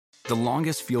The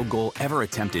longest field goal ever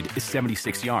attempted is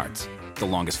 76 yards. The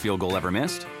longest field goal ever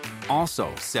missed?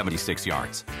 Also 76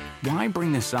 yards. Why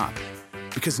bring this up?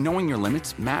 Because knowing your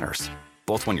limits matters,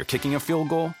 both when you're kicking a field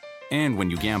goal and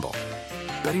when you gamble.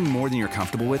 Betting more than you're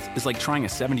comfortable with is like trying a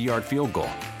 70-yard field goal.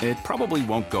 It probably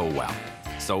won't go well.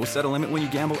 So set a limit when you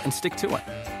gamble and stick to it.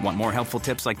 Want more helpful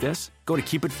tips like this? Go to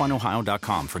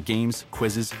keepitfunohio.com for games,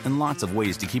 quizzes, and lots of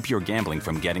ways to keep your gambling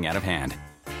from getting out of hand.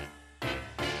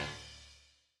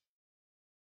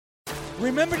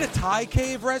 Remember the Thai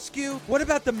cave rescue? What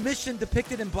about the mission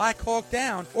depicted in Black Hawk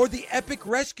Down or the epic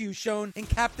rescue shown in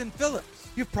Captain Phillips?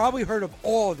 You've probably heard of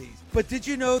all these, but did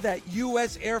you know that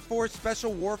U.S. Air Force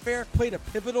Special Warfare played a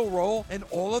pivotal role in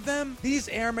all of them? These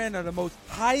airmen are the most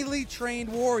highly trained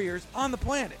warriors on the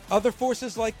planet. Other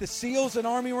forces like the SEALs and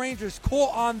Army Rangers call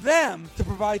on them to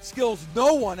provide skills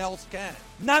no one else can.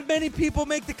 Not many people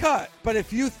make the cut, but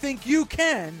if you think you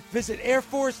can, visit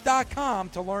airforce.com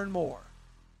to learn more.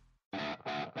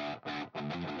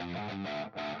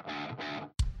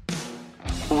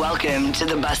 Welcome to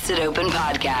the Busted Open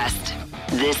Podcast.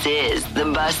 This is the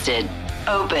Busted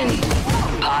Open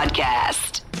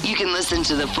Podcast. You can listen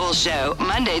to the full show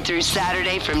Monday through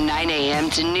Saturday from 9 a.m.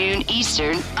 to noon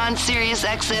Eastern on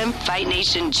SiriusXM Fight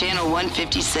Nation Channel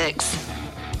 156.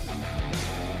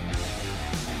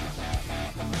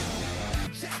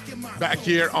 Back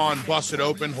here on Busted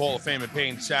Open, Hall of Fame and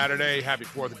Pain Saturday. Happy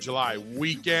 4th of July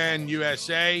weekend,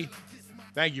 USA.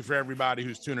 Thank you for everybody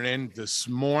who's tuning in this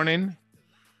morning.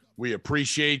 We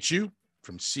appreciate you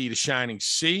from sea to shining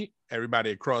sea, everybody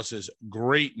across this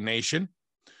great nation.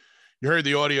 You heard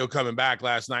the audio coming back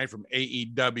last night from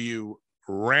AEW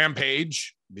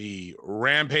Rampage, the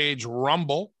Rampage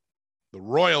Rumble, the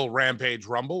Royal Rampage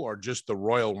Rumble, or just the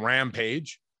Royal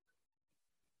Rampage.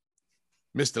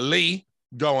 Mr. Lee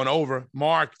going over.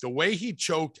 Mark, the way he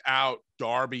choked out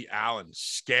Darby Allin,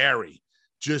 scary.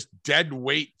 Just dead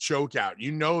weight choke out.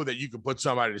 You know that you can put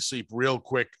somebody to sleep real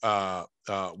quick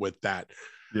with that.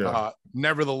 Yeah.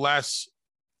 Nevertheless,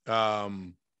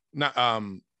 who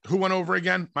went over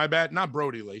again? My bad. Not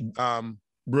Brody Lee.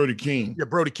 Brody King. Yeah,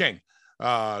 Brody King.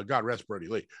 God rest Brody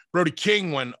Lee. Brody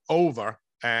King went over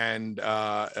and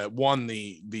won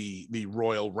the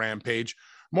Royal Rampage.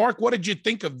 Mark, what did you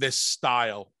think of this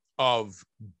style of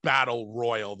battle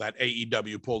royal that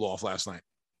AEW pulled off last night?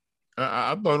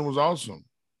 I thought it was awesome.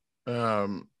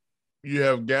 You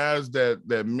have guys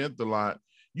that meant a lot.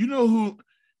 You know who?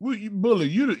 Bully,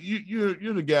 you're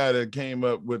the guy that came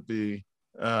up with the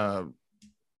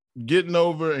getting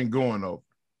over and going over.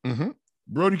 Mm-hmm.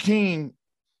 Brody King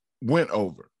went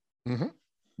over. Mm-hmm.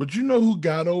 But you know who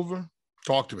got over?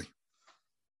 Talk to me.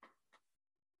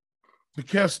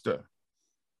 Takeshita.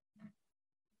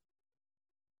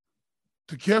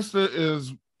 Takeshita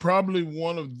is probably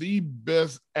one of the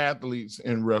best athletes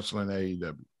in wrestling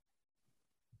AEW.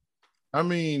 I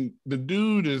mean, the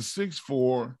dude is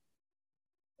 6'4",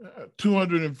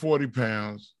 240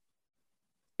 pounds,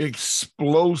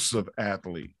 explosive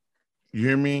athlete. You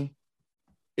hear me?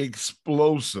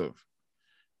 Explosive.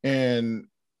 And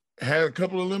had a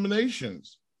couple of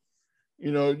eliminations.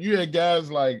 You know, you had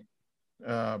guys like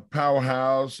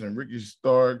Powerhouse and Ricky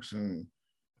Starks and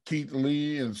Keith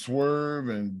Lee and Swerve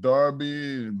and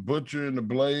Darby and Butcher and the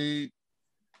Blade.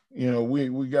 You know,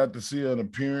 we got to see an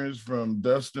appearance from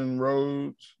Dustin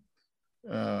Rhodes.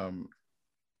 You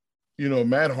know,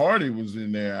 Matt Hardy was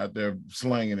in there out there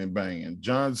slanging and banging.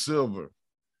 John Silver,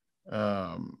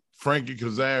 Frankie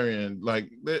Kazarian.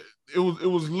 Like, it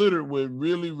was littered with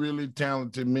really, really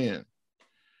talented men.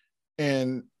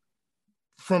 And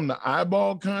from the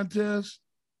eyeball contest,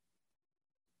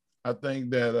 I think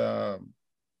that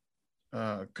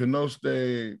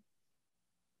Konosuke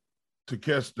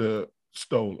Takeshita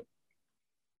stole it.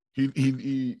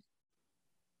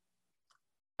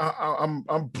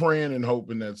 I'm praying and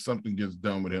hoping that something gets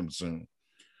done with him soon,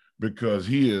 because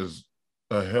he is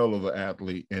a hell of an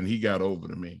athlete and he got over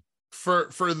to me.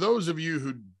 For those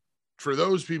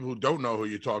people who don't know who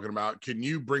you're talking about, can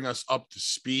you bring us up to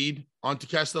speed on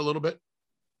Takeshita a little bit?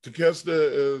 Takeshita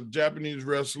is a Japanese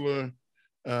wrestler,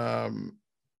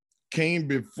 came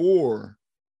before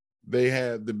they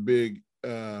had the big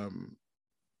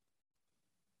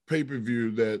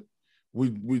pay-per-view that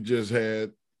we just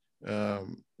had,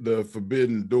 the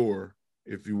Forbidden Door,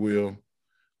 if you will.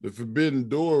 The Forbidden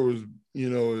Door was,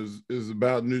 is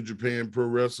about New Japan Pro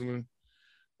Wrestling.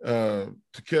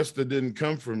 Takeshita didn't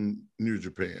come from New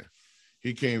Japan.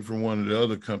 He came from one of the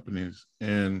other companies,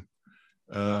 and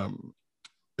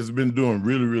it's been doing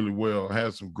really, really well.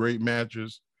 Had some great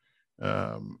matches.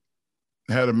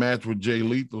 Had a match with Jay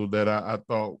Lethal that I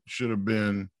thought should have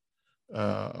been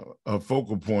a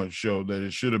focal point show, that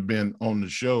it should have been on the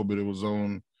show, but it was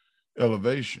on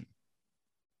Elevation.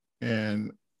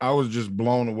 And I was just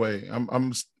blown away.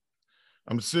 I'm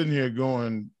sitting here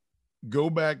going, go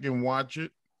back and watch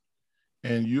it,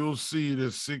 and you'll see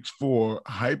this 6'4",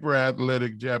 hyper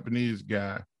athletic Japanese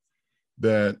guy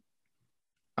that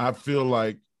I feel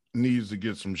like needs to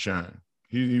get some shine.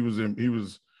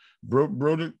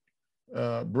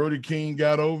 Brody King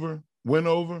went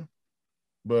over,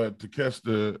 but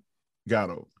Takeshita got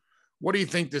over. What do you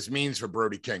think this means for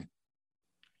Brody King?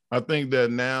 I think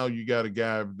that now you got a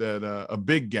guy that a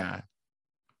big guy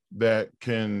that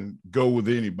can go with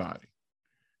anybody,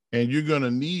 and you're going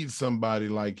to need somebody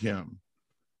like him.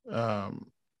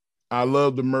 I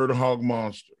love the Murder Hawk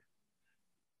Monster,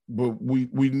 but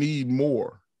we need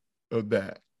more of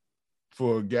that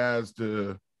for guys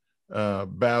to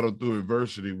battle through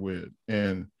adversity with.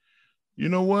 And you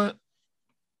know what?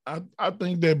 I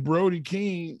think that Brody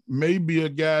King may be a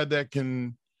guy that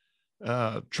can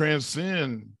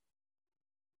transcend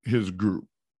his group.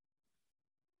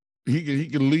 He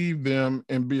can leave them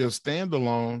and be a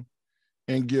standalone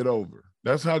and get over.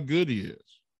 That's how good he is.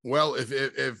 Well,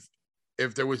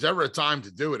 if there was ever a time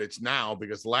to do it, it's now,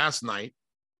 because last night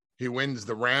he wins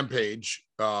the Rampage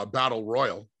Battle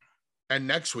Royal, and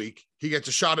next week he gets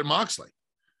a shot at Moxley.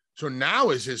 So now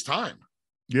is his time.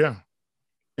 Yeah.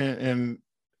 And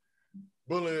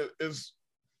Bully,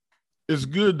 it's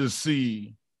good to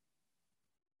see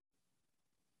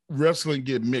wrestling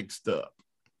get mixed up.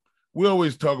 We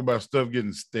always talk about stuff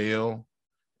getting stale,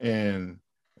 and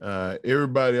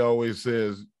everybody always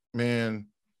says, man,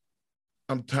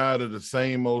 I'm tired of the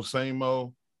same old.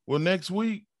 Well, next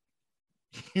week,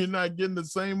 you're not getting the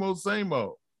same old.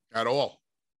 At all.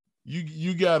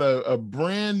 You got a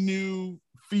brand new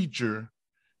feature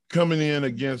coming in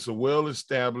against a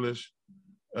well-established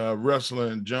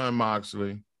wrestler in Jon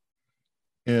Moxley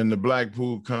in the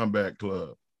Blackpool Combat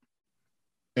Club.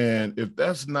 And if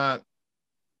that's not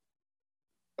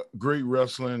great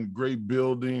wrestling, great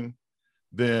building,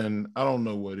 then I don't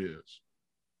know what is.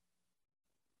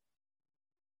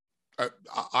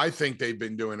 I think they've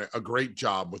been doing a great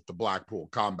job with the Blackpool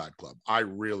Combat Club. I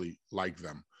really like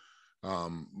them.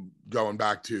 Going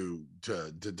back to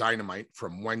Dynamite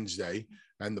from Wednesday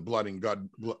and the Blood and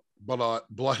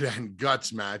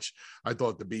Guts match, I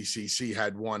thought the BCC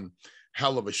had one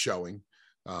hell of a showing.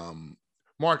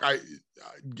 Mark,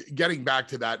 getting back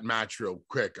to that match real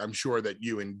quick, I'm sure that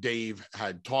you and Dave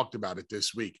had talked about it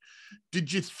this week.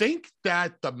 Did you think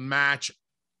that the match,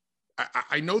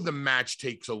 I know the match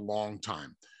takes a long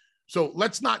time, so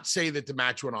let's not say that the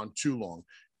match went on too long.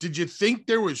 Did you think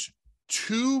there was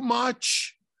too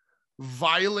much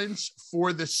violence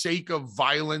for the sake of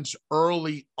violence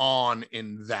early on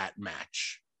in that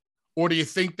match? Or do you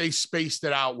think they spaced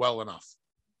it out well enough?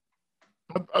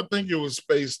 I think it was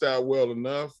spaced out well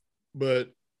enough, but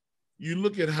you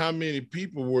look at how many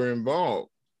people were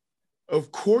involved.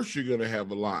 Of course you're going to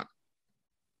have a lot,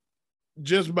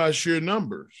 just by sheer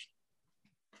numbers.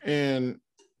 And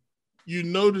you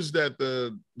notice that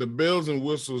the bells and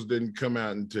whistles didn't come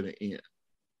out until the end.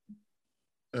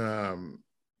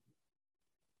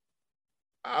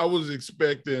 I was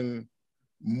expecting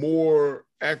more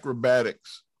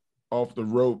acrobatics off the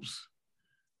ropes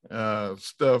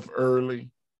stuff early,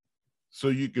 so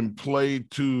you can play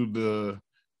to the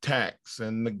tacks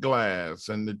and the glass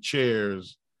and the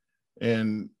chairs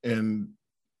and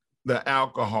the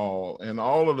alcohol and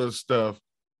all of this stuff.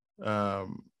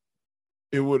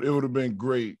 It would have been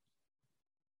great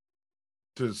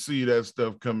to see that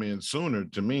stuff come in sooner,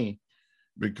 to me,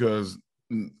 because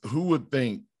who would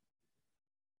think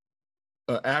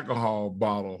an alcohol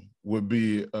bottle would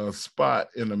be a spot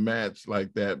in a match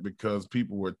like that, because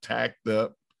people were tacked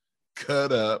up,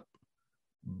 cut up,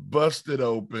 busted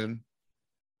open,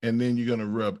 and then you're going to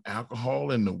rub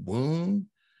alcohol in the wound?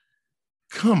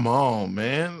 Come on,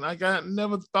 man. Like, I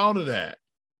never thought of that.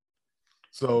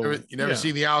 So you never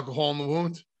see the alcohol in the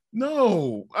wound?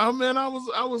 No. I mean, I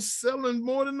was selling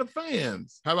more than the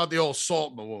fans. How about the old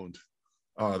salt in the wound?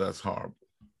 Oh, that's horrible.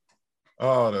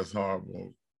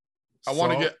 I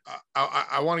want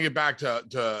to get back to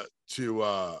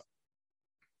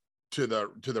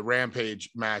the Rampage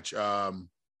match.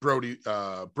 Brody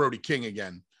King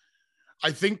again.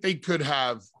 I think they could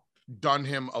have done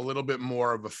him a little bit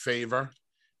more of a favor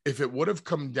if it would have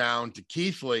come down to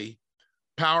Keith Lee,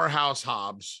 Powerhouse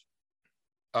Hobbs,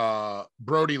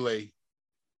 Brody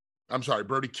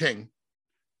King,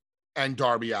 and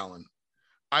Darby Allin.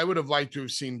 I would have liked to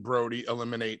have seen Brody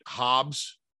eliminate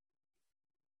Hobbs,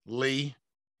 Lee,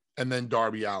 and then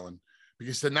Darby Allin,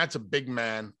 because then that's a big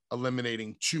man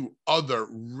eliminating two other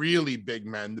really big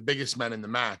men, the biggest men in the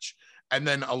match, and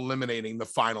then eliminating the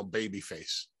final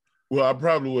babyface. Well, I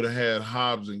probably would have had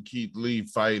Hobbs and Keith Lee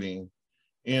fighting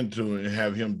into it and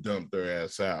have him dump their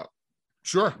ass out.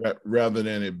 Sure. Rather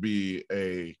than it be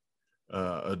a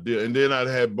deal. And then I'd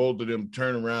have both of them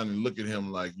turn around and look at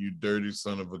him like, you dirty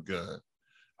son of a gun.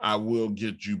 I will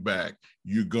get you back.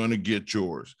 You're going to get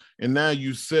yours. And now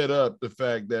you set up the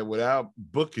fact that without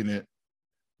booking it,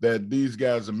 that these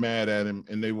guys are mad at him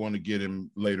and they want to get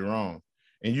him later on.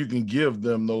 And you can give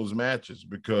them those matches,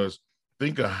 because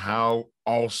think of how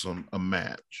awesome a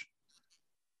match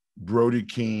Brody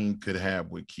King could have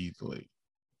with Keith Lee.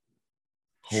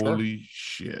 Sure. Holy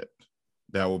shit.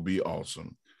 That would be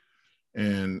awesome.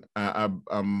 And I'm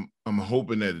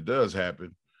hoping that it does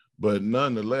happen. But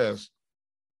nonetheless,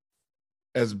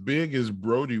 as big as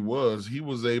Brody was, he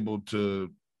was able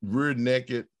to rear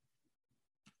naked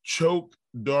choke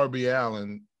Darby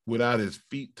Allin without his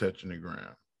feet touching the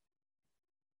ground.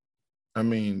 I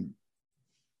mean,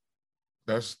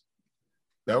 that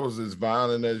was as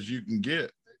violent as you can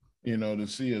get, you know, to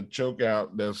see a choke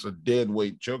out that's a dead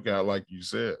weight choke out, like you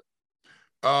said.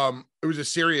 It was a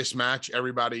serious match.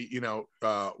 Everybody, you know,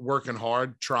 working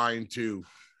hard, trying to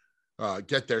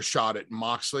get their shot at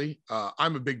Moxley.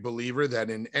 I'm a big believer that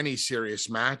in any serious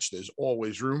match, there's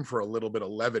always room for a little bit of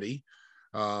levity,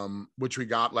 which we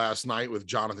got last night with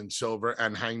Jonathan Silver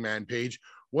and Hangman Page.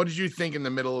 What did you think in the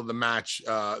middle of the match,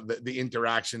 the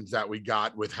interactions that we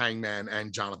got with Hangman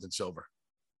and Jonathan Silver?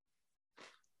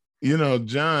 You know,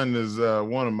 John is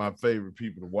one of my favorite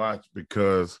people to watch,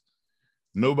 because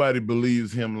nobody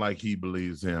believes him like he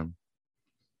believes him.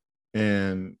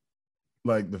 And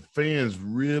like, the fans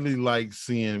really like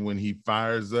seeing when he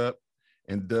fires up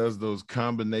and does those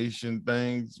combination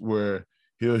things where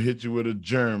he'll hit you with a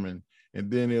German, and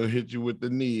then he'll hit you with the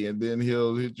knee, and then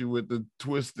he'll hit you with the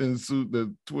twisting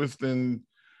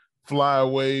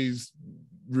flyaways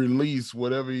release,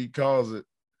 whatever he calls it.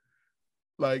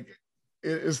 Like,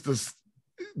 it's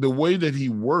the way that he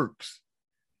works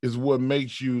is what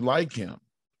makes you like him.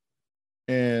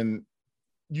 And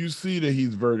you see that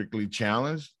he's vertically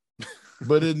challenged,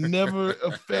 but it never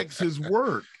affects his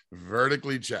work.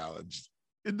 Vertically challenged.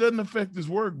 It doesn't affect his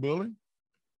work, Bully.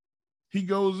 He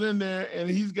goes in there and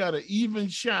he's got an even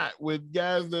shot with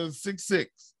guys that are 6'6".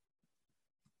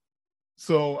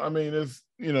 So, I mean, it's,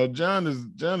 you know, John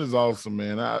is awesome,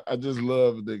 man. I just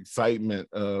love the excitement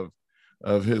of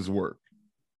his work.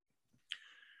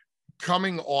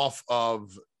 Coming off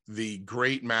of the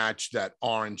great match that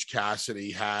Orange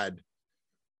Cassidy had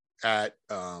at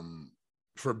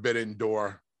Forbidden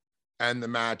Door and the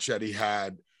match that he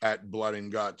had at Blood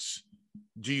and Guts,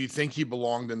 do you think he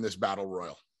belonged in this battle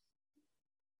royal?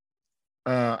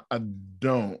 I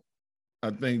don't.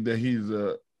 I think that he's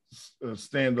a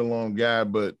standalone guy,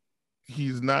 but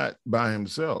he's not by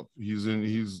himself. He's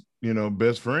you know,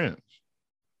 best friends.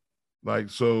 Like,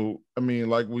 so, I mean,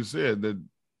 like we said, that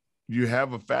you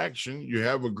have a faction, you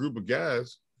have a group of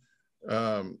guys.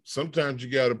 Sometimes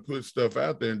you got to put stuff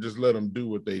out there and just let them do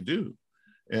what they do.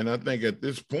 And I think at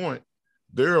this point,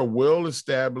 they're a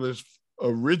well-established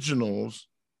originals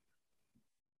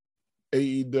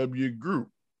AEW group.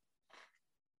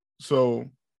 So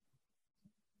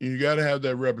you got to have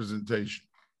that representation.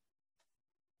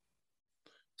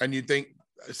 And you think,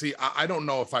 see, I don't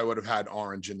know if I would have had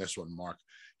Orange in this one, Mark.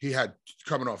 He had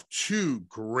coming off two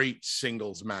great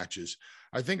singles matches.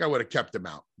 I think I would have kept him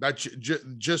out. That's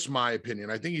just my opinion.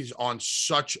 I think he's on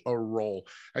such a roll.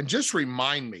 And just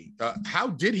remind me, how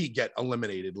did he get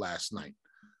eliminated last night?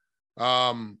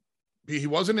 He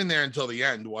wasn't in there until the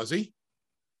end, was he?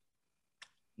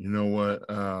 You know what?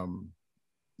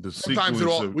 Sometimes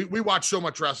we watch so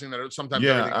much wrestling that sometimes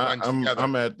everything runs together.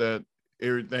 I'm at that.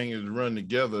 Everything is run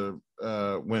together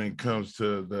when it comes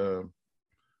to the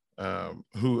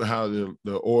how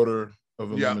the order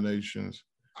of eliminations.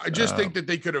 I just think that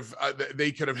they could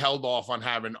have held off on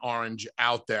having Orange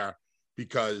out there,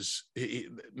 because he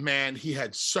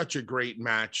had such a great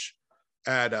match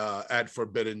at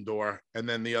Forbidden Door, and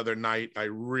then the other night I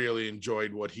really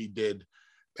enjoyed what he did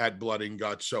at Blood and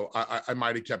Guts. So I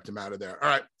might have kept him out of there. All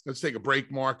right, let's take a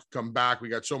break, Mark. Come back. We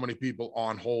got so many people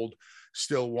on hold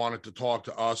still wanted to talk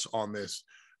to us on this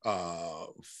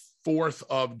 4th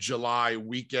of July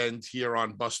weekend here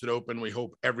on Busted Open. We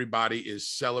hope everybody is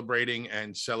celebrating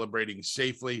and celebrating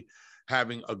safely,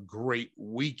 having a great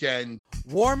weekend.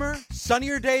 Warmer,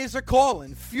 sunnier days are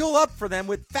calling. Fuel up for them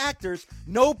with Factor's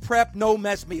no prep, no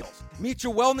mess meals. Meet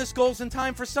your wellness goals in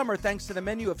time for summer thanks to the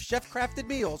menu of chef-crafted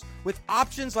meals with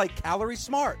options like Calorie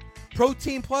Smart,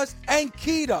 Protein Plus, and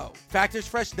Keto. Factor's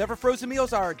fresh, never frozen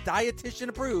meals are dietitian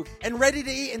approved and ready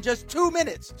to eat in just 2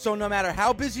 minutes. So no matter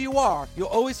how busy you are, you'll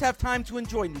always have time to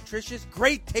enjoy nutritious,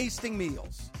 great tasting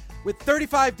meals. With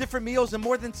 35 different meals and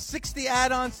more than 60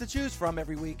 add-ons to choose from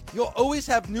every week, you'll always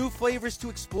have new flavors to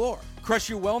explore. Crush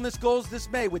your wellness goals this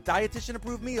May with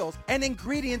dietitian-approved meals and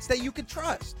ingredients that you can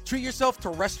trust. Treat yourself to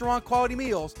restaurant-quality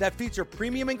meals that feature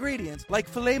premium ingredients like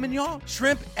filet mignon,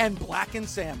 shrimp, and blackened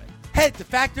salmon. Head to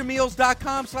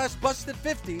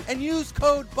factormeals.com/busted50 and use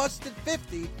code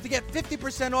busted50 to get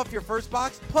 50% off your first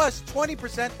box plus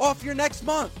 20% off your next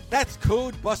month. That's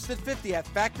code busted50 at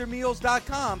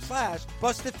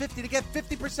factormeals.com/busted50 to get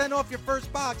 50% off your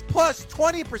first box plus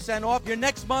 20% off your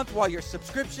next month while your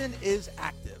subscription is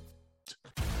active.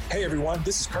 Hey everyone,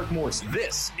 this is Kirk Morrison.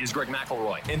 This is Greg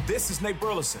McElroy. And this is Nate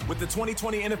Burleson. With the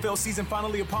 2020 NFL season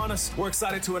finally upon us, we're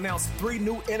excited to announce 3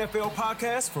 new NFL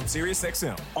podcasts from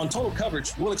SiriusXM. On Total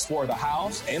Coverage, we'll explore the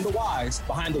hows and the whys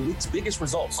behind the week's biggest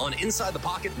results. On Inside the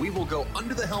Pocket, we will go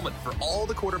under the helmet for all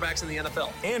the quarterbacks in the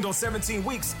NFL. And on 17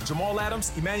 Weeks, Jamal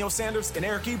Adams, Emmanuel Sanders, and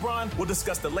Eric Ebron will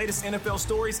discuss the latest NFL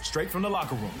stories straight from the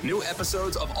locker room. New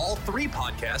episodes of all 3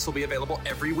 podcasts will be available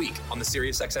every week on the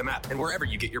SiriusXM app and wherever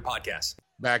you get your podcasts.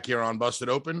 Back here on Busted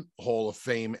Open, Hall of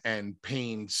Fame and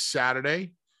Pain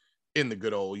Saturday in the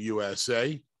good old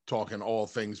USA, talking all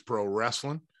things pro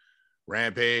wrestling.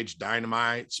 Rampage,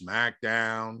 Dynamite,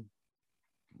 SmackDown,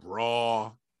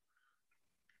 Raw.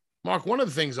 Mark, one of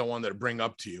the things I wanted to bring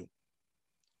up to you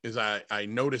is I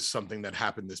noticed something that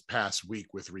happened this past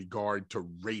week with regard to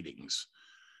ratings.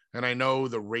 And I know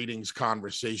the ratings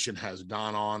conversation has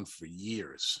gone on for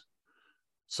years.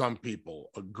 Some people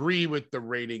agree with the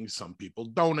ratings. Some people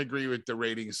don't agree with the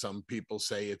ratings. Some people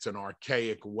say it's an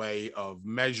archaic way of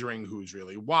measuring who's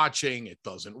really watching. It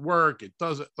doesn't work. It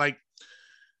doesn't, like,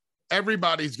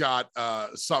 everybody's got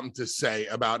something to say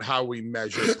about how we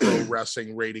measure pro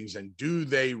wrestling ratings and do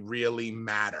they really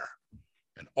matter?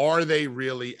 And are they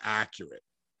really accurate?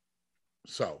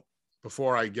 So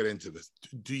before I get into this,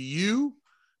 do you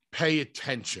pay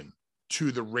attention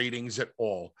to the ratings at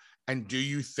all? And do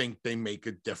you think they make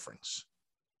a difference?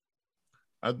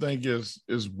 I think it's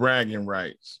bragging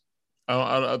rights.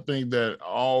 I think that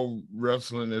all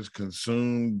wrestling is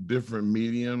consumed different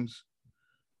mediums.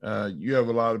 You have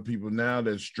a lot of people now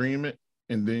that stream it,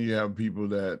 and then you have people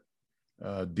that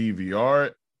DVR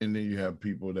it, and then you have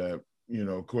people that, you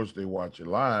know, of course they watch it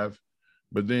live,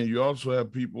 but then you also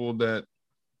have people that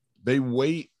they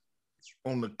wait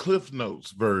on the Cliff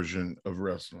Notes version of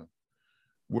wrestling,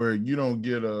 where you don't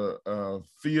get a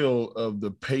feel of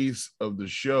the pace of the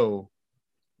show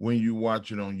when you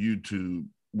watch it on YouTube,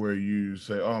 where you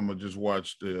say, oh, I'm going to just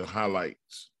watch the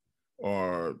highlights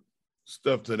or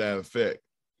stuff to that effect.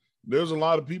 There's a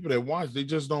lot of people that watch. They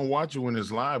just don't watch it when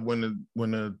it's live. When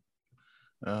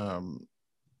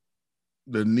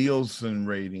the Nielsen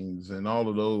ratings and all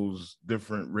of those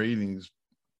different ratings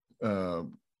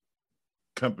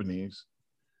companies,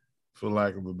 for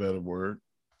lack of a better word,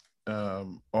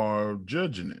 are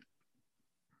judging it.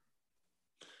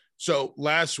 So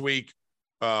last week,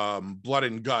 Blood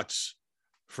and Guts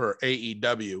for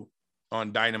AEW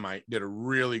on Dynamite did a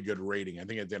really good rating. I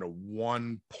think it did a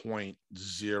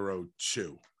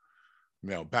 1.02,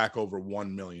 back over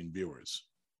 1 million viewers.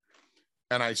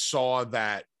 And I saw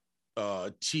that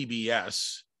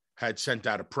TBS had sent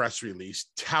out a press release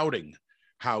touting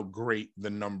how great the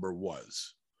number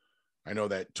was. I know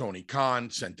that Tony Khan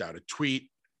sent out a tweet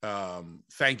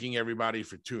thanking everybody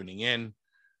for tuning in,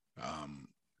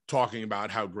 talking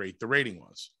about how great the rating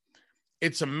was.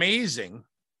 It's amazing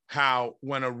how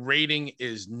when a rating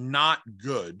is not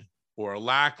good or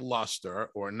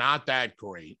lackluster or not that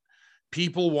great,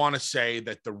 people want to say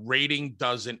that the rating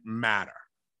doesn't matter.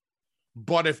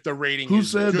 But if the rating Who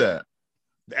is said good, that?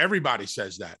 Everybody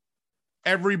says that.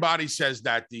 Everybody says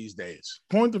that these days.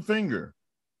 Point the finger.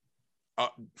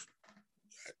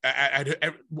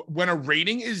 When a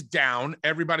rating is down,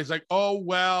 everybody's like, oh,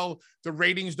 well, the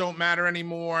ratings don't matter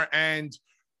anymore. And,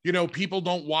 you know, people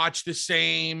don't watch the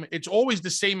same. It's always the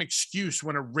same excuse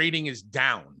when a rating is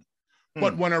down.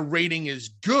 But when a rating is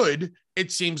good,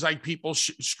 it seems like people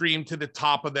scream to the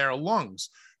top of their lungs.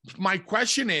 My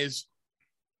question is,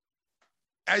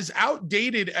 as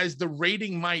outdated as the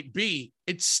rating might be,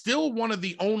 it's still one of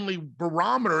the only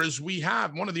barometers we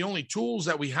have, one of the only tools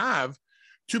that we have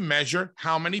to measure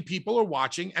how many people are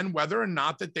watching and whether or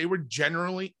not that they were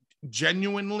genuinely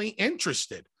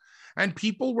interested. And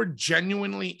people were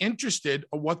genuinely interested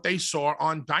in what they saw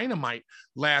on Dynamite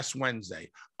last Wednesday.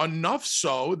 Enough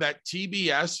so that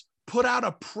TBS put out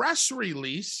a press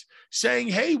release saying,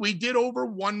 hey, we did over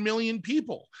 1 million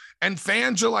people. And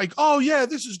fans are like, oh, yeah,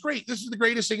 this is great. This is the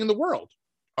greatest thing in the world.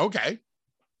 Okay.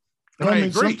 I mean,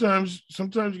 agree.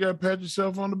 sometimes you got to pat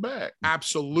yourself on the back.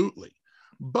 Absolutely.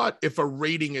 But if a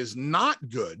rating is not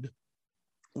good,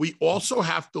 we also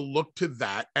have to look to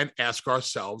that and ask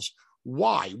ourselves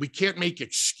why. We can't make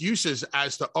excuses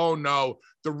as to, oh, no,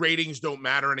 the ratings don't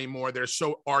matter anymore. They're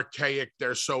so archaic.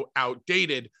 They're so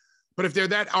outdated. But if they're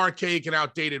that archaic and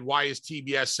outdated, why is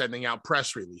TBS sending out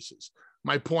press releases?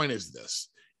 My point is this.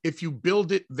 If you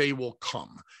build it, they will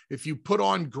come. If you put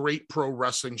on great pro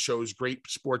wrestling shows, great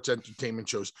sports entertainment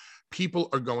shows, people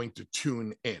are going to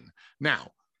tune in.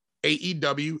 Now,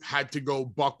 AEW had to go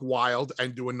buck wild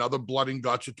and do another blood and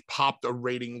guts, which popped a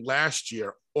rating last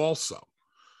year also.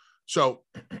 So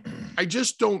I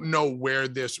just don't know where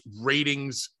this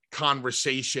ratings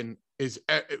conversation is.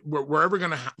 We're ever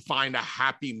going to find a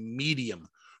happy medium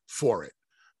for it,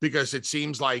 because it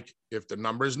seems like if the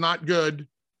number is not good,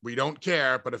 we don't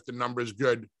care. But if the number is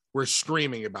good, we're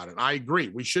screaming about it. I agree.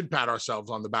 We should pat ourselves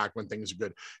on the back when things are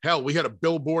good. Hell, we had a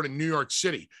billboard in New York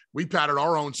City. We patted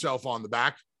our own self on the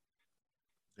back.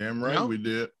 Damn right, we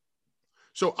did.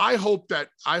 So I hope that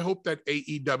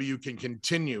AEW can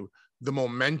continue the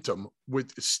momentum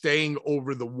with staying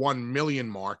over the 1 million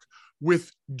mark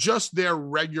with just their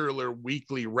regular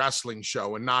weekly wrestling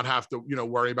show, and not have to,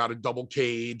 worry about a double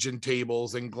cage and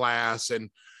tables and glass and,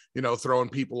 throwing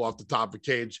people off the top of the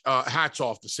cage. Hats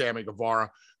off to Sammy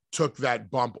Guevara. Took that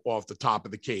bump off the top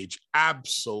of the cage.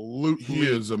 Absolutely. He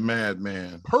is a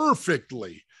madman.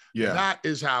 Perfectly. Yeah. That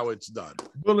is how it's done.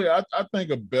 Billy, I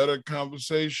think a better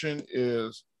conversation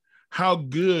is how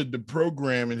good the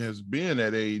programming has been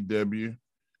at AEW,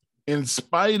 in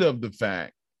spite of the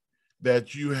fact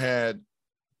that you had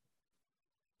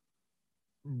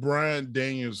Bryan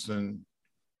Danielson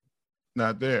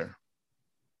not there.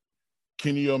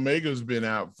 Kenny Omega's been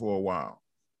out for a while.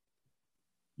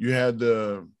 You had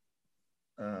the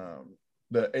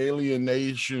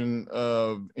alienation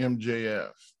of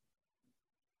MJF.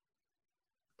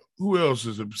 Who else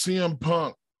is it? CM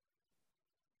Punk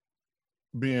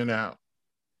being out.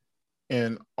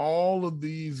 And all of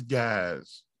these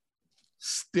guys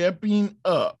stepping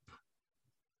up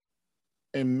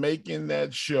and making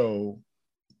that show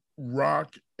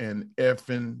rock and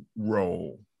effing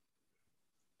roll.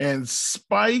 And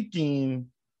spiking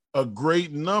a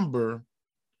great number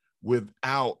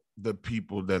without the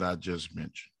people that I just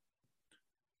mentioned.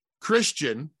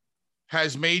 Christian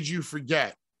has made you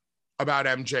forget about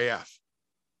MJF.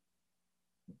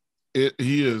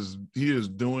 He is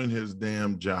doing his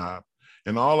damn job.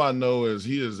 And all I know is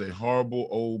he is a horrible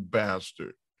old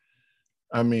bastard.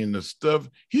 I mean, the stuff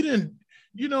he didn't,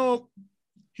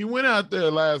 he went out there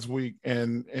last week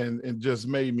and just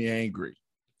made me angry.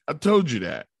 I told you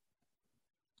that.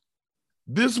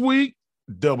 This week,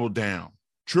 double down,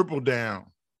 triple down.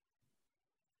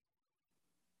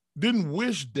 Didn't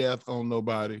wish death on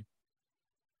nobody,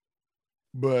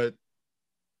 but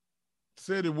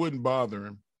said it wouldn't bother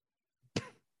him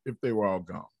if they were all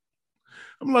gone.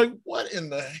 I'm like, what in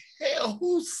the hell?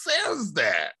 Who says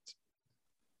that?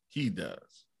 He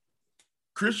does.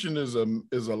 Christian is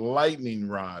a lightning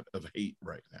rod of hate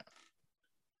right now.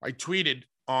 I tweeted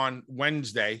on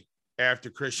Wednesday after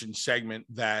Christian's segment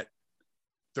that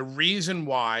the reason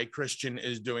why Christian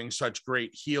is doing such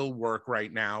great heel work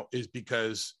right now is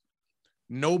because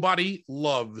nobody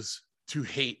loves to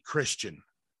hate Christian.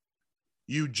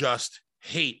 You just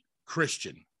hate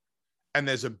Christian. And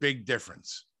there's a big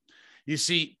difference. You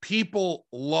see, people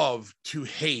love to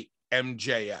hate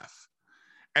MJF.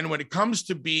 And when it comes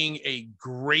to being a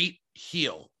great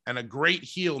heel, and a great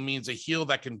heel means a heel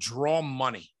that can draw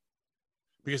money,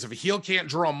 because if a heel can't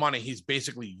draw money, he's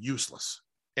basically useless,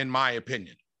 in my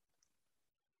opinion.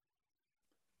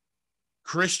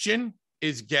 Christian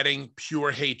is getting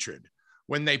pure hatred.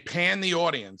 When they pan the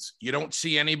audience, you don't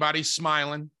see anybody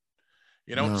smiling.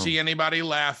 You don't see anybody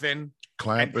laughing.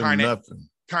 Clapping, nothing.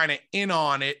 Kind of in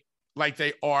on it like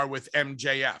they are with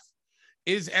MJF.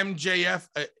 Is MJF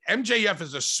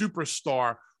is a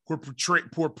superstar who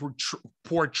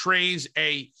portrays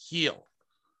a heel.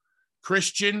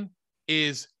 Christian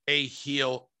is a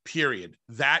heel, period.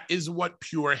 That is what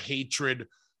pure hatred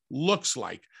looks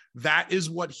like. That is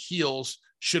what heels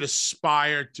should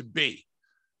aspire to be.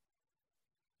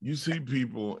 You see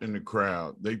people in the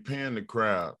crowd, they pan the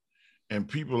crowd, and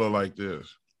people are like this,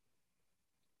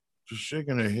 just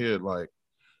shaking their head like,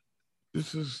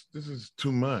 this is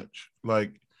too much.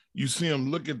 Like, you see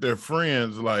them look at their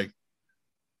friends like,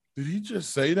 Did he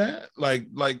just say that? Like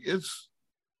it's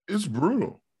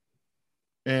brutal.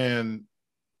 And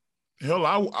hell,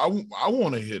 I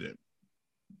want to hit him.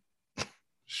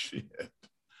 Shit.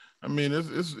 I mean,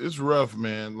 it's rough,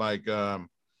 man. Like,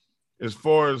 as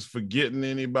far as forgetting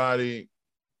anybody,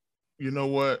 you know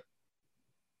what?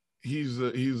 He's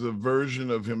a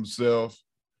version of himself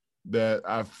that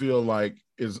I feel like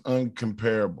is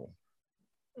uncomparable.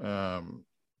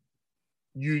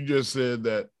 You just said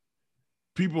that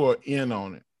people are in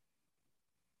on it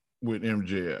with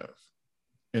MJF,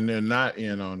 and they're not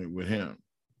in on it with him,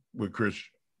 with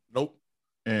Christian. Nope.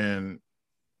 And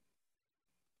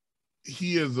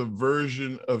he is a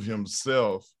version of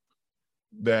himself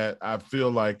that I feel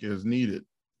like is needed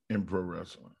in pro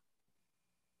wrestling.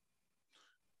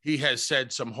 He has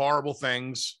said some horrible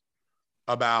things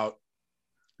about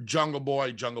Jungle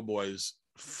Boy's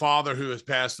father who has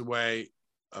passed away,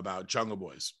 about Jungle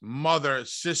Boy's mother,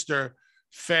 sister,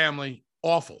 family,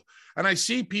 awful. And I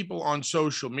see people on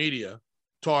social media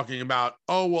talking about,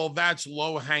 oh, well, that's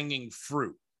low-hanging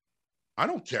fruit. I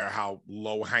don't care how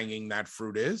low-hanging that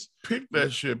fruit is. Pick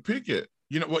that shit, pick it.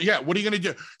 You know, well, yeah, what are you going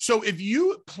to do? So if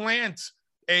you plant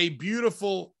a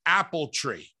beautiful apple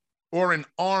tree or an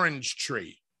orange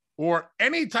tree or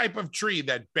any type of tree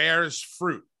that bears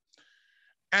fruit,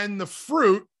 and the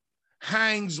fruit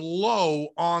hangs low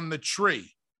on the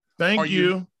tree, Thank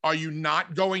you. Are you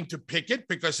not going to pick it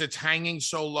because it's hanging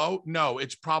so low? No,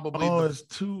 it's probably. It's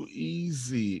too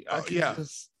easy.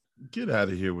 Just get out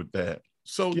of here with that.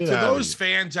 So to those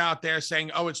fans out there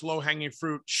saying, oh, it's low-hanging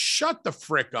fruit, shut the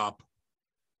frick up.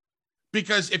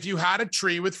 Because if you had a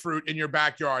tree with fruit in your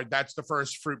backyard, that's the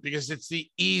first fruit because it's the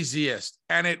easiest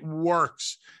and it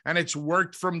works. And it's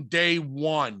worked from day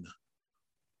one.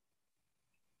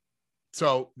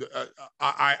 So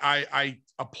I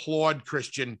applaud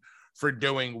Christian for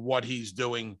doing what he's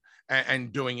doing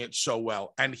and doing it so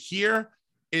well. And here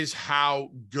is how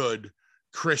good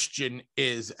Christian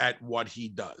is at what he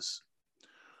does.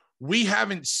 We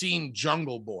haven't seen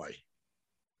Jungle Boy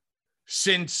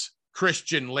since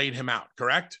Christian laid him out,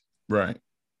 correct? Right.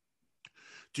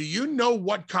 Do you know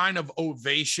what kind of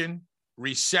ovation,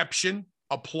 reception,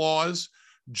 applause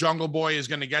Jungle Boy is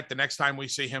going to get the next time we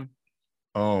see him?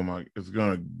 Oh my, it's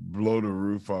going to blow the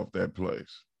roof off that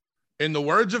place. In the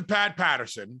words of Pat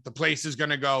Patterson, the place is going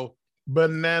to go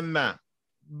banana.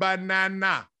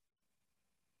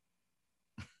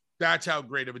 That's how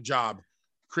great of a job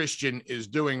Christian is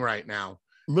doing right now.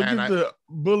 Look at the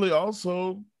bully,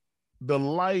 also the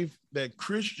life that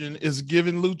Christian is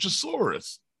giving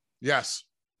Luchasaurus. Yes.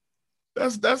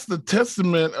 That's the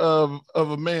testament of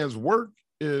a man's work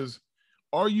is,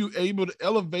 are you able to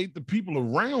elevate the people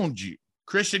around you?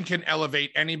 Christian can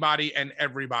elevate anybody and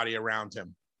everybody around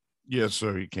him. Yes,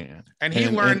 sir, he can. And he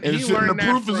learned the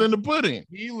proof is in the pudding.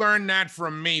 He learned that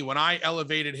from me when I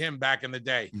elevated him back in the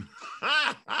day.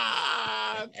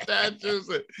 That's just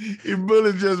it. He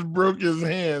really just broke his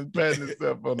hand, patting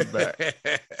himself on the back.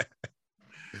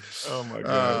 Oh my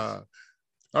God.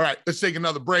 All right, let's take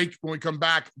another break. When we come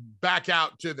back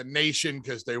out to the nation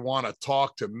because they want to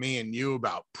talk to me and you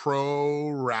about pro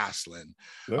wrestling.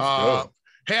 Let's go.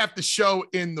 Half the show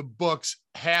in the books,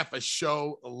 half a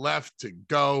show left to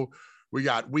go. We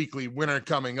got Weekly Winner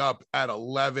coming up at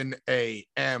 11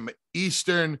 a.m.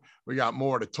 Eastern. We got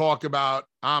more to talk about.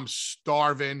 I'm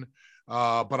starving,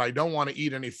 but I don't want to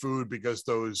eat any food because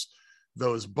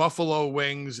those buffalo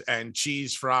wings and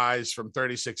cheese fries from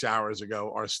 36 hours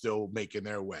ago are still making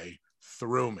their way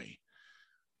through me.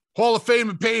 Hall of Fame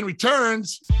and Pain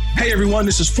returns. Hey everyone,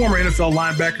 this is former NFL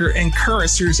linebacker and current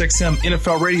SiriusXM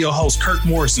NFL radio host Kirk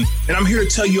Morrison, and I'm here to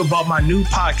tell you about my new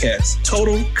podcast,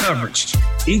 Total Coverage.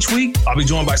 Each week, I'll be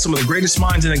joined by some of the greatest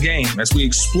minds in the game as we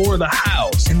explore the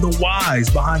hows and the whys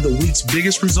behind the week's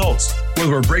biggest results.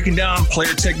 Whether we're breaking down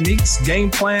player techniques,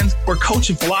 game plans, or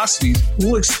coaching philosophies,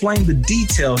 we'll explain the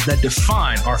details that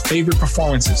define our favorite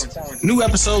performances. New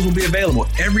episodes will be available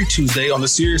every Tuesday on the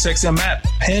SiriusXM app,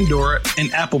 Pandora,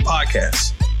 and Apple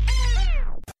Podcasts.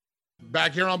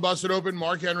 Back here on Busted Open,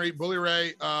 Mark Henry, Bully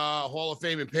Ray, Hall of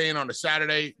Fame and Pain on a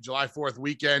Saturday, July 4th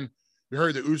weekend. We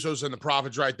heard the Usos and the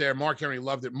Prophets right there. Mark Henry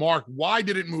loved it. Mark, why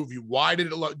did it move you? Why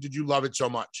did you love it so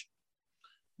much?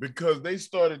 Because they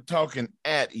started talking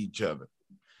at each other.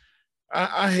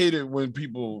 I hate it when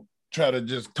people try to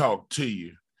just talk to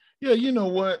you. Yeah, you know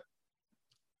what?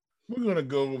 We're going to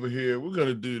go over here. We're going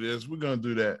to do this. We're going to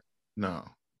do that. No,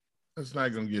 that's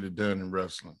not going to get it done in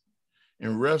wrestling.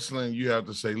 In wrestling, you have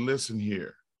to say, listen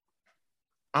here,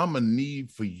 I'm a need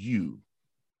for you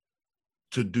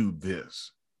to do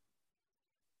this.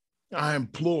 I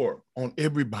implore on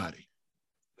everybody.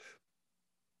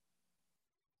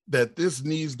 that this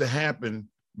needs to happen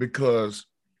because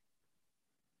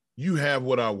you have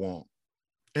what I want.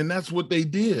 And that's what they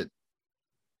did.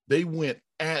 They went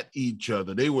at each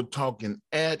other. They were talking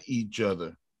at each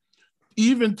other,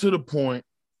 even to the point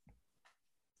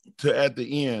to at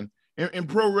the end. In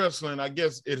pro wrestling, I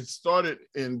guess it started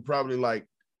in probably like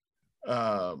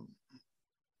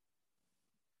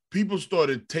people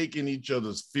started taking each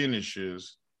other's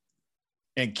finishes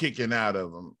and kicking out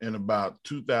of them in about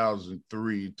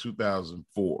 2003,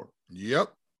 2004.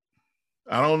 Yep.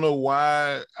 I don't know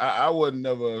why. I was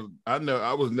never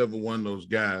one of those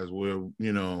guys where,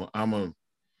 you know, I'm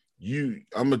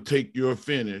gonna take your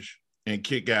finish and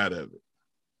kick out of it.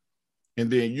 And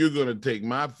then you're gonna take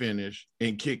my finish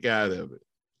and kick out of it.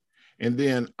 And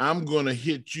then I'm gonna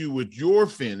hit you with your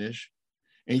finish,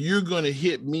 and you're gonna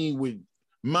hit me with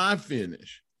my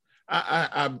finish.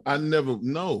 I never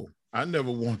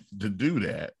wanted to do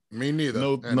that. Me neither.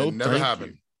 No, it never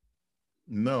happened.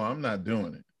 No, I'm not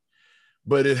doing it.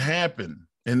 But it happened.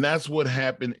 And that's what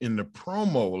happened in the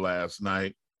promo last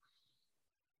night.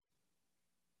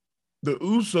 The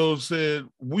Usos said,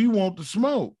 we want the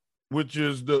smoke, which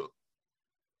is the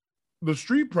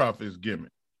Street Profits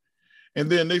gimmick. And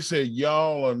then they said,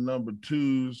 y'all are number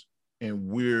twos and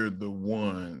we're the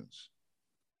ones.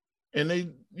 And they,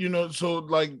 you know, so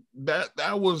like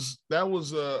that was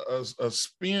a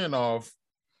spin-off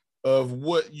of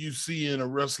what you see in a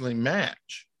wrestling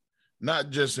match,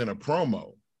 not just in a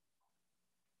promo.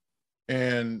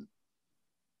 And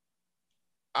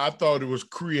I thought it was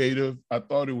creative. I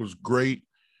thought it was great.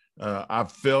 I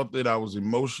felt that I was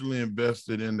emotionally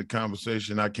invested in the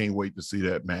conversation. I can't wait to see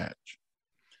that match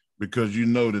because you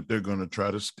know that they're going to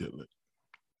try to steal it.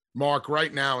 Mark,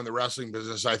 right now in the wrestling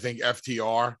business, I think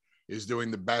FTR is doing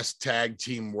the best tag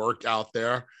team work out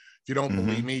there. If you don't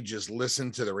believe me, just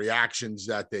listen to the reactions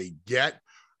that they get.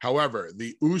 However,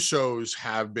 the Usos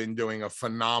have been doing a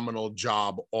phenomenal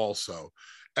job also.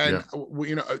 And,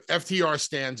 you know, FTR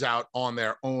stands out on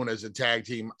their own as a tag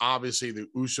team. Obviously, the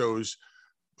Usos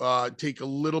take a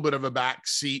little bit of a back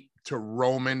seat to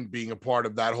Roman being a part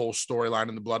of that whole storyline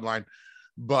in the bloodline.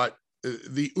 But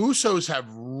the Usos have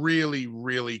really,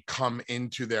 really come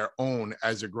into their own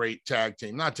as a great tag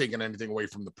team. Not taking anything away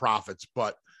from the Profits,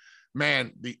 but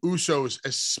man, the Usos,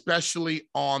 especially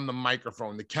on the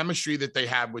microphone, the chemistry that they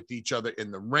have with each other in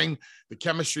the ring, the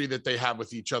chemistry that they have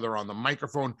with each other on the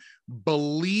microphone,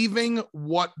 believing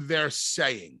what they're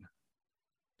saying,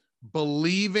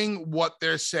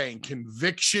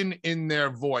 conviction in their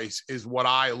voice is what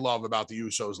I love about the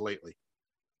Usos lately.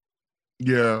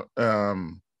 Yeah.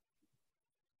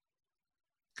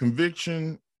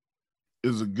 Conviction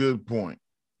is a good point.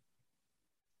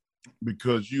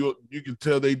 Because you can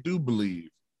tell they do believe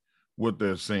what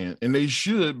they're saying. And they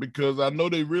should, because I know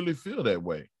they really feel that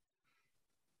way.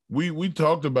 We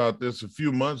talked about this a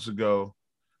few months ago.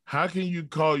 How can you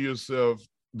call yourself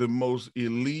the most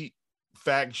elite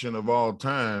faction of all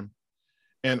time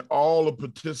and all the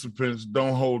participants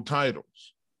don't hold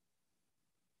titles?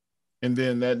 And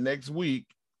then that next week,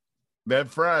 that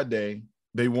Friday,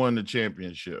 they won the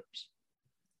championships.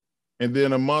 And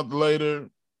then a month later,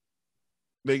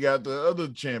 they got the other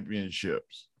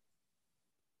championships.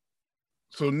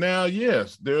 So now,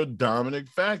 yes, they're a dominant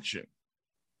faction.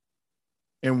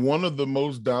 And one of the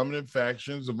most dominant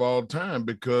factions of all time,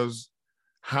 because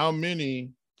how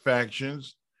many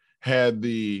factions had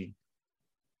the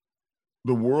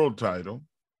world title,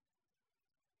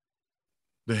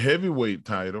 the heavyweight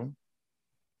title,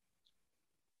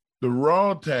 the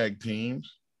Raw tag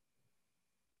teams,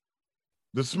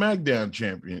 the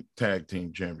SmackDown tag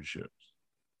team championships?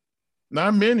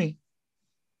 Not many.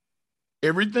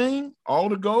 Everything, all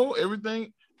the gold,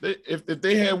 everything. If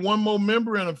they had one more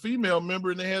member and a female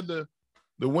member and they had the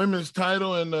women's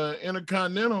title and the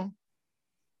Intercontinental,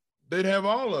 they'd have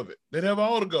all of it. They'd have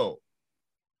all the gold.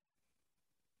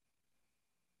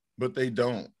 But they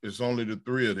don't. It's only the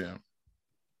three of them.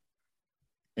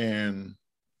 And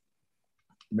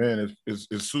man, it's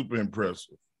super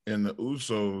impressive. And the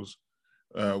Usos,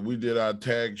 we did our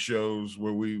tag shows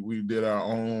where we did our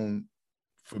own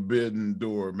Forbidden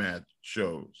Door match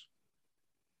shows.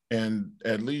 And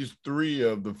at least 3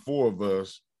 of the 4 of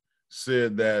us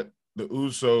said that the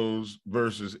Usos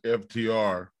versus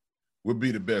FTR would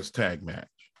be the best tag match.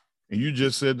 And you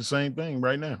just said the same thing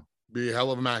right now. Be a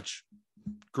hell of a match.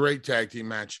 Great tag team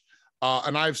match.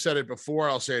 And I've said it before,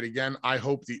 I'll say it again. I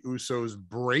hope the Usos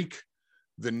break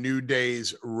the New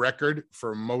Day's record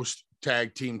for most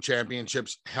tag team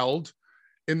championships held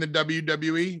in the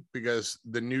WWE, because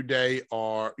the New Day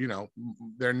are, you know,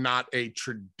 they're not a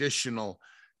traditional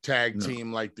tag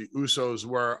team like the Usos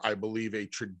were. I believe a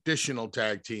traditional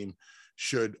tag team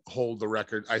should hold the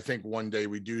record. I think one day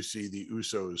we do see the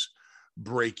Usos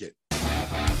break it.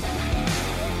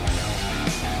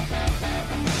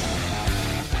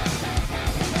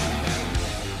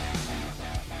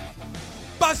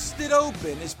 Busted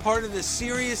Open is part of the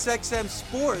SiriusXM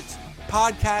Sports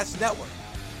Podcast Network.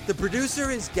 The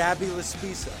producer is Gabby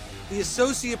Laspisa. The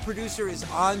associate producer is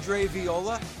Andre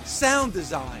Viola. Sound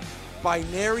design by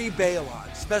Neri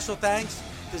Balon. Special thanks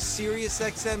to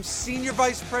SiriusXM Senior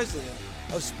Vice President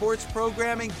of Sports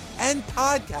Programming and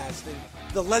Podcasting,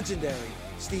 the legendary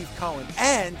Steve Cohen,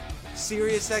 and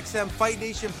SiriusXM Fight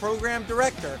Nation Program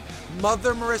Director,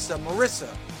 Mother Marissa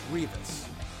Rivas.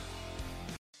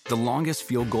 The longest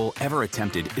field goal ever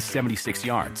attempted is 76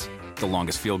 yards. The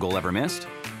longest field goal ever missed?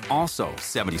 Also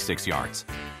 76 yards.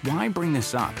 Why bring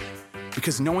this up?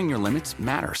 Because knowing your limits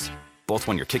matters, both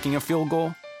when you're kicking a field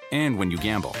goal and when you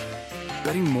gamble.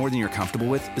 Betting more than you're comfortable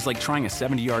with is like trying a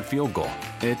 70-yard field goal.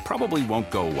 It probably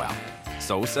won't go well.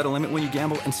 So set a limit when you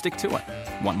gamble and stick to it.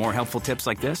 Want more helpful tips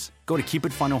like this? Go to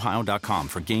keepitfunohio.com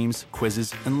for games,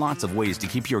 quizzes, and lots of ways to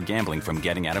keep your gambling from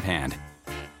getting out of hand.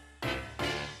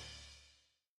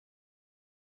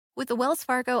 With the Wells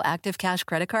Fargo Active Cash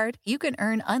Credit Card, you can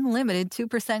earn unlimited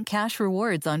 2% cash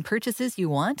rewards on purchases you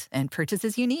want and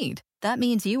purchases you need. That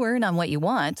means you earn on what you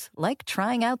want, like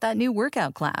trying out that new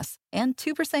workout class, and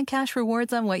 2% cash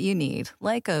rewards on what you need,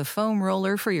 like a foam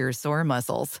roller for your sore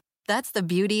muscles. That's the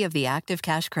beauty of the Active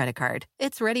Cash Credit Card.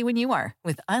 It's ready when you are,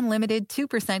 with unlimited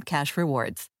 2% cash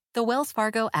rewards. The Wells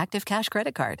Fargo Active Cash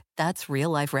Credit Card. That's real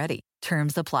life ready.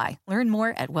 Terms apply. Learn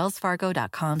more at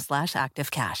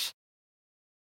wellsfargo.com/activecash.